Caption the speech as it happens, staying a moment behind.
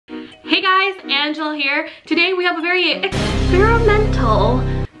Hey guys, Angela here. Today we have a very experimental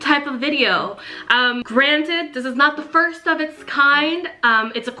type of video. Granted, this is not the first of its kind.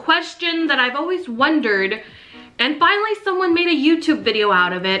 It's a question that I've always wondered, and finally someone made a YouTube video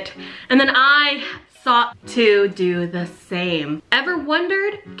out of it, and then I sought to do the same. Ever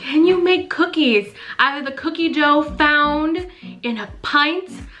wondered, can you make cookies out of the cookie dough found in a pint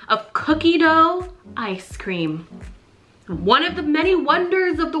of cookie dough ice cream? One of the many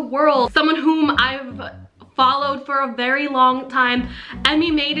wonders of the world. Someone whom I've followed for a very long time,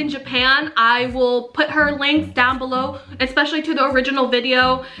 Emmy Made in Japan. I will put her links down below, especially to the original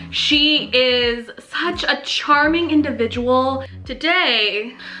video. She is such a charming individual.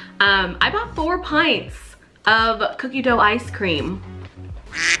 Today, I bought 4 pints of cookie dough ice cream.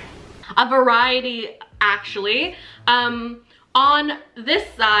 A variety, actually. On this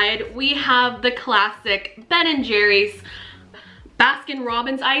side, we have the classic Ben & Jerry's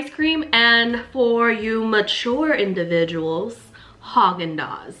Baskin-Robbins ice cream, and for you mature individuals,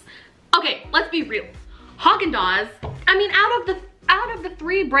 Haagen-Dazs. Okay, let's be real. Haagen-Dazs, I mean, out of the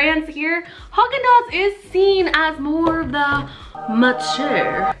 3 brands here, Haagen-Dazs is seen as more of the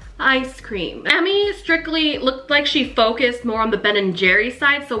mature ice cream. Emmy strictly looked like she focused more on the Ben & Jerry's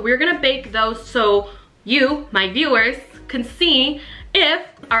side, so we're gonna bake those so you, my viewers, can see if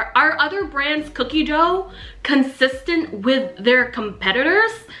our other brands' cookie dough consistent with their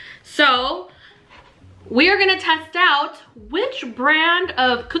competitors. So we are gonna test out which brand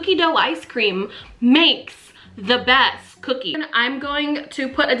of cookie dough ice cream makes the best cookie. And I'm going to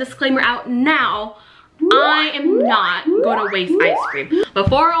put a disclaimer out now. I am not gonna waste ice cream.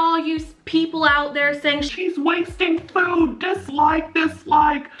 Before all you people out there saying she's wasting food, dislike,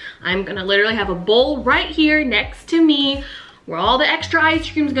 I'm gonna literally have a bowl right here next to me where all the extra ice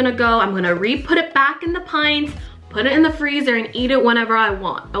cream's gonna go. I'm gonna re-put it back in the pints, put it in the freezer, and eat it whenever I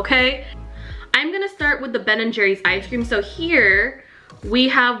want, okay? I'm gonna start with the Ben & Jerry's ice cream. So here we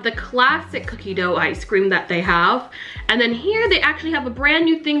have the classic cookie dough ice cream that they have. And then here they actually have a brand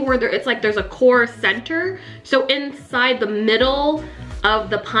new thing where it's like there's a core center. So inside the middle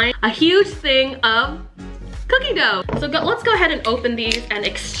of the pint, a huge thing of cookie dough. So let's go ahead and open these and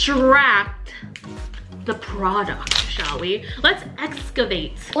extract the product, shall we? Let's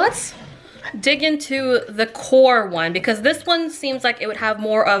excavate. Let's dig into the core one, because this one seems like it would have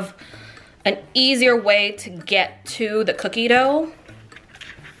more of an easier way to get to the cookie dough.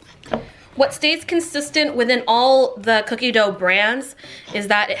 What stays consistent within all the cookie dough brands is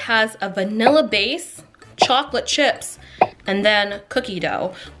that it has a vanilla base, chocolate chips, and then cookie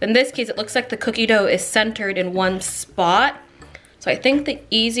dough. In this case, it looks like the cookie dough is centered in one spot. So I think the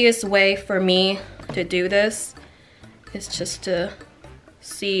easiest way for me to do this is just to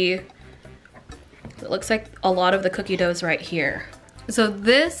see, it looks like a lot of the cookie dough is right here. So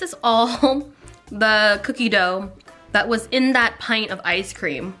this is all the cookie dough that was in that pint of ice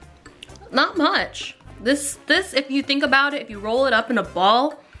cream. Not much. This, if you think about it, if you roll it up in a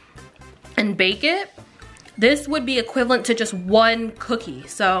ball and bake it, this would be equivalent to just 1 cookie.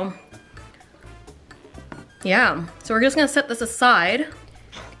 So yeah, so we're just gonna set this aside.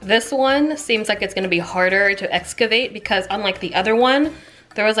 This one seems like it's gonna be harder to excavate because unlike the other one,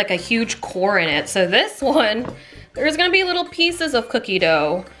 there was like a huge core in it. So this one, there's gonna be little pieces of cookie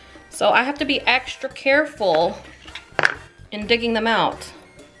dough. So I have to be extra careful in digging them out.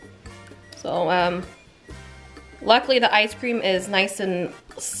 So luckily the ice cream is nice and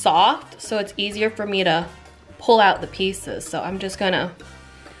soft, so it's easier for me to pull out the pieces. So I'm just gonna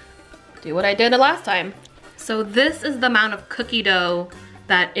do what I did the last time. So this is the amount of cookie dough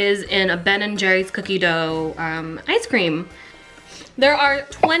that is in a Ben & Jerry's cookie dough ice cream. There are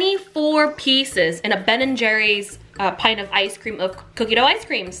 24 pieces in a Ben & Jerry's pint of ice cream of cookie dough ice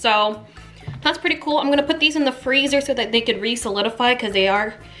cream. So that's pretty cool. I'm gonna put these in the freezer so that they could re-solidify because they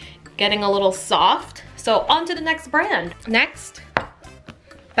are getting a little soft. So on to the next brand. Next,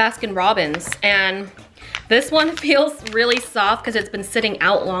 Baskin-Robbins. And this one feels really soft because it's been sitting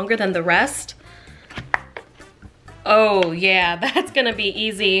out longer than the rest. Oh yeah, that's gonna be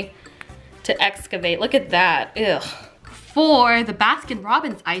easy to excavate. Look at that, ugh. For the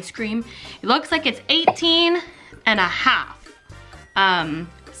Baskin-Robbins ice cream, it looks like it's 18.5.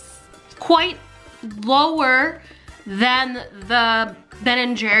 Quite lower than the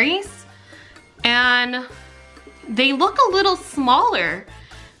Ben & Jerry's, and they look a little smaller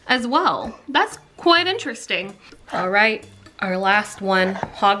as well. That's quite interesting. All right, our last one,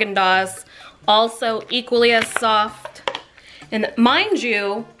 Haagen-Dazs, also equally as soft. And mind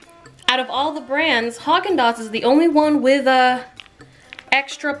you, out of all the brands, Haagen-Dazs is the only one with a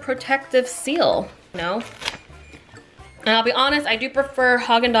extra protective seal, you know? And I'll be honest, I do prefer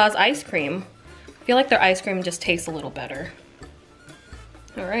Haagen-Dazs ice cream. I feel like their ice cream just tastes a little better.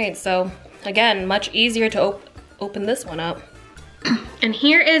 All right, so again, much easier to open this one up. And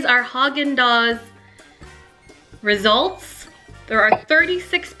here is our Haagen-Dazs results. There are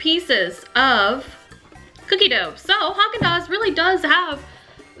 36 pieces of cookie dough. So Haagen-Dazs really does have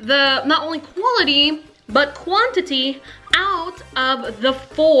the not only quality, but quantity out of the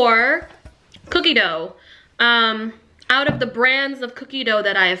 4 cookie dough. Out of the brands of cookie dough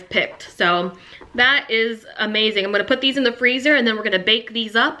that I have picked. So that is amazing. I'm gonna put these in the freezer and then we're gonna bake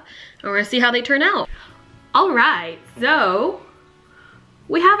these up and we're gonna see how they turn out. All right, so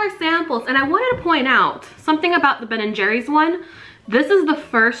we have our samples and I wanted to point out something about the Ben & Jerry's one. This is the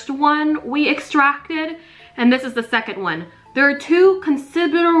first one we extracted and this is the second one. There are 2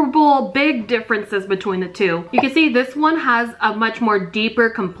 considerable big differences between the 2. You can see this one has a much more deeper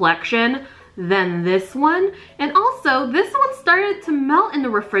complexion than this one. And also, this one started to melt in the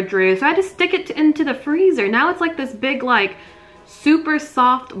refrigerator, so I had to stick it into the freezer. Now it's like this big, like, super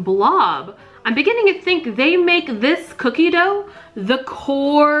soft blob. I'm beginning to think they make this cookie dough, the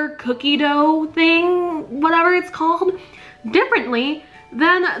core cookie dough thing, whatever it's called, differently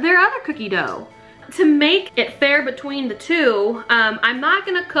than their other cookie dough. To make it fair between the 2, I'm not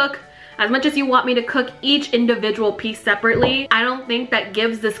gonna cook as much as you want me to cook each individual piece separately. I don't think that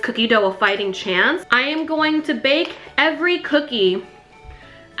gives this cookie dough a fighting chance. I am going to bake every cookie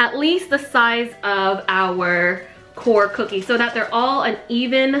at least the size of our core cookie so that they're all an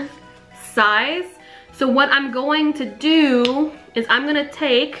even size. So what I'm going to do is I'm gonna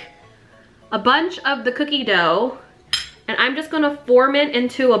take a bunch of the cookie dough and I'm just gonna form it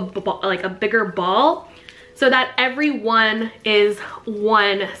into a bigger ball so that every one is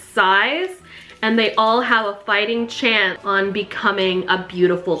one size and they all have a fighting chance on becoming a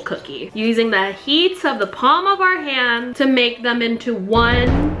beautiful cookie. Using the heat of the palm of our hand to make them into one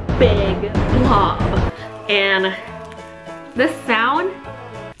big blob. And this sound,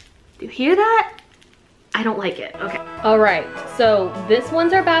 do you hear that? I don't like it, okay. All right, so this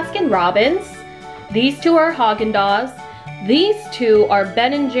one's our Baskin Robbins. These 2 are Haagen-Dazs. These 2 are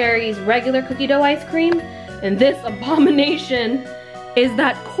Ben & Jerry's regular cookie dough ice cream. And this abomination is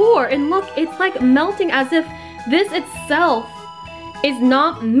that core. And look, it's like melting as if this itself is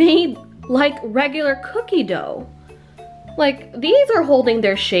not made like regular cookie dough. Like, these are holding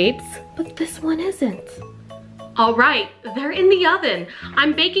their shapes, but this one isn't. All right, they're in the oven.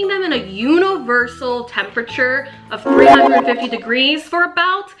 I'm baking them in a universal temperature of 350 degrees for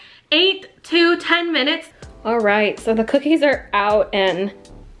about 8 to 10 minutes. All right, so the cookies are out and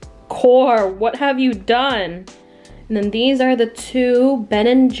core, what have you done? And then these are the 2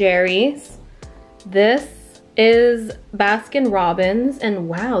 Ben & Jerry's. This is Baskin Robbins, and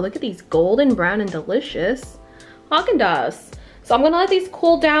wow, look at these golden brown and delicious Haagen-Dazs. So I'm gonna let these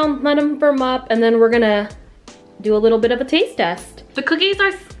cool down, let them firm up, and then we're gonna do a little bit of a taste test. The cookies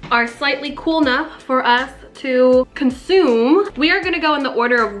are slightly cool enough for us to consume. We are gonna go in the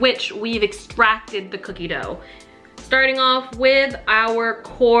order of which we've extracted the cookie dough. Starting off with our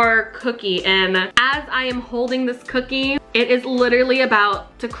core cookie, and as I am holding this cookie, it is literally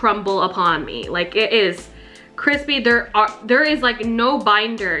about to crumble upon me. Like, it is crispy. There is like no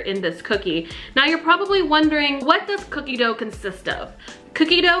binder in this cookie. Now you're probably wondering, what does cookie dough consist of?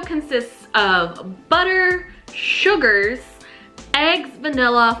 Cookie dough consists of butter, sugars, eggs,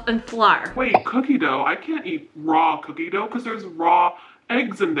 vanilla, and flour. Wait, cookie dough? I can't eat raw cookie dough because there's raw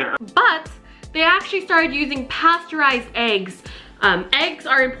eggs in there. But they actually started using pasteurized eggs. Eggs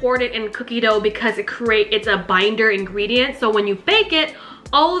are important in cookie dough because it's a binder ingredient. So when you bake it,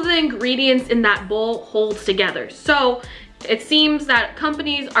 all of the ingredients in that bowl holds together. So it seems that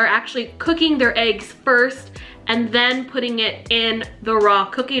companies are actually cooking their eggs first and then putting it in the raw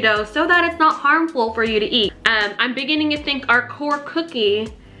cookie dough so that it's not harmful for you to eat. I'm beginning to think our core cookie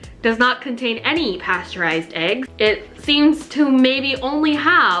does not contain any pasteurized eggs. It seems to maybe only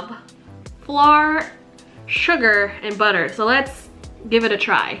have flour, sugar, and butter. So let's give it a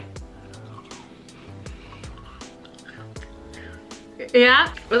try.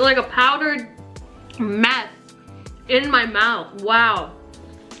 Yeah, it's like a powdered mess in my mouth. Wow,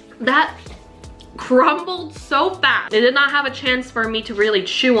 that crumbled so fast. It did not have a chance for me to really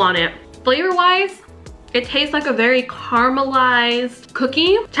chew on it. Flavor-wise, it tastes like a very caramelized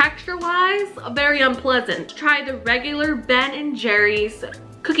cookie. Texture-wise, very unpleasant. Try the regular Ben & Jerry's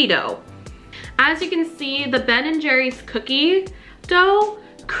cookie dough. As you can see, the Ben & Jerry's cookie dough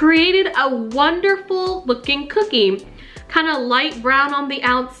created a wonderful looking cookie. Kind of light brown on the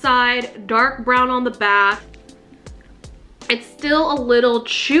outside, dark brown on the back. It's still a little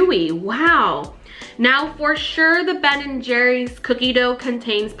chewy, wow. Now, for sure, the Ben & Jerry's cookie dough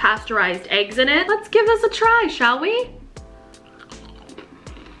contains pasteurized eggs in it. Let's give this a try, shall we?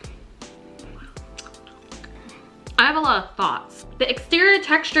 I have a lot of thoughts. The exterior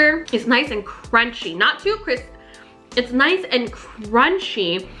texture is nice and crunchy, not too crisp. It's nice and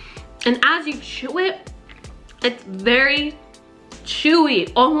crunchy, and as you chew it, it's very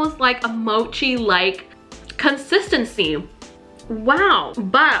chewy, almost like a mochi-like consistency. Wow,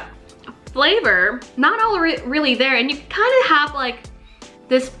 but flavor, not all really there, and you kind of have like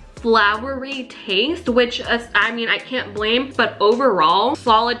this floury taste, which is, I mean, I can't blame, but overall,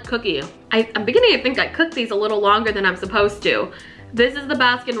 solid cookie. I'm beginning to think I cooked these a little longer than I'm supposed to. This is the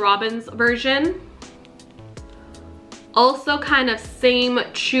Baskin-Robbins version. Also kind of same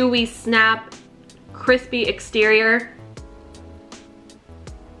chewy snap, crispy exterior.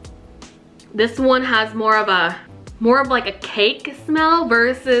 This one has more of like a cake smell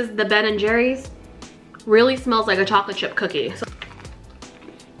versus the Ben & Jerry's. Really smells like a chocolate chip cookie. So,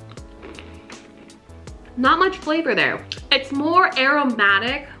 not much flavor there. It's more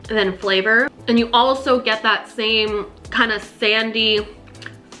aromatic than flavor. And you also get that same kind of sandy,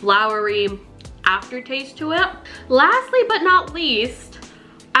 floury aftertaste to it. Lastly but not least,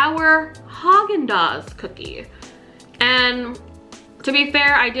 our Haagen-Dazs cookie. And to be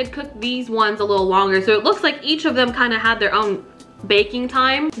fair, I did cook these ones a little longer, so it looks like each of them kind of had their own baking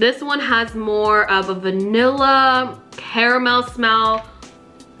time. This one has more of a vanilla caramel smell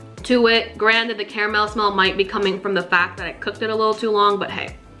to it. Granted, the caramel smell might be coming from the fact that I cooked it a little too long, but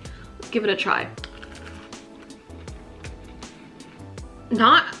hey, let's give it a try.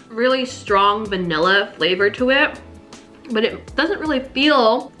 Not really strong vanilla flavor to it, but it doesn't really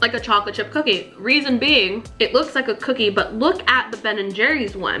feel like a chocolate chip cookie. Reason being, it looks like a cookie, but look at the Ben &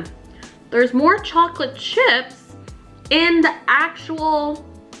 Jerry's one. There's more chocolate chips in the actual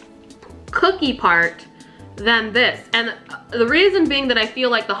cookie part than this. And the reason being that I feel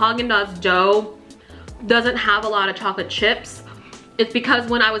like the Haagen-Dazs dough doesn't have a lot of chocolate chips, it's because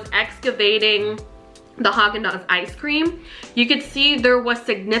when I was excavating the Haagen-Dazs ice cream, you could see there was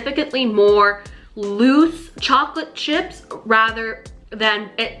significantly more loose chocolate chips rather than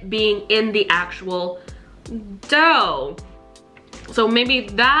it being in the actual dough. So maybe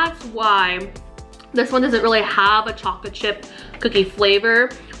that's why this one doesn't really have a chocolate chip cookie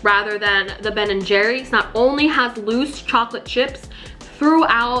flavor rather than the Ben & Jerry's. Not only has loose chocolate chips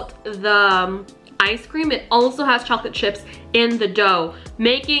throughout the ice cream, it also has chocolate chips in the dough,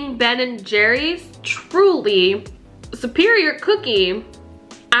 making Ben & Jerry's truly superior cookie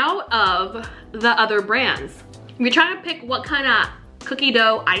out of the other brands. If you're trying to pick what kind of cookie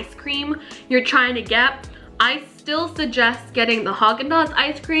dough ice cream you're trying to get, I still suggest getting the Haagen-Dazs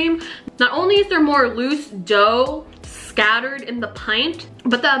ice cream. Not only is there more loose dough scattered in the pint,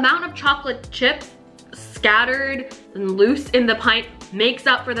 but the amount of chocolate chips scattered and loose in the pint makes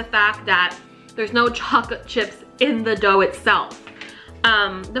up for the fact that there's no chocolate chips in the dough itself.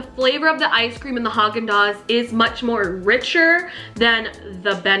 The flavor of the ice cream in the Haagen-Dazs is much more richer than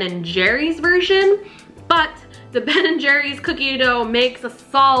the Ben & Jerry's version, but the Ben & Jerry's cookie dough makes a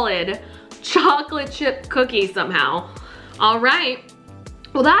solid chocolate chip cookie somehow. All right,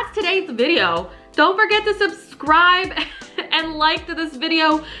 well, that's today's video. Don't forget to subscribe and like to this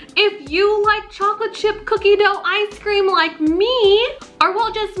video if you like chocolate chip cookie dough ice cream like me, or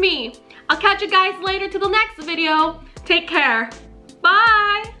well, just me. I'll catch you guys later to the next video. Take care.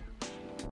 Bye.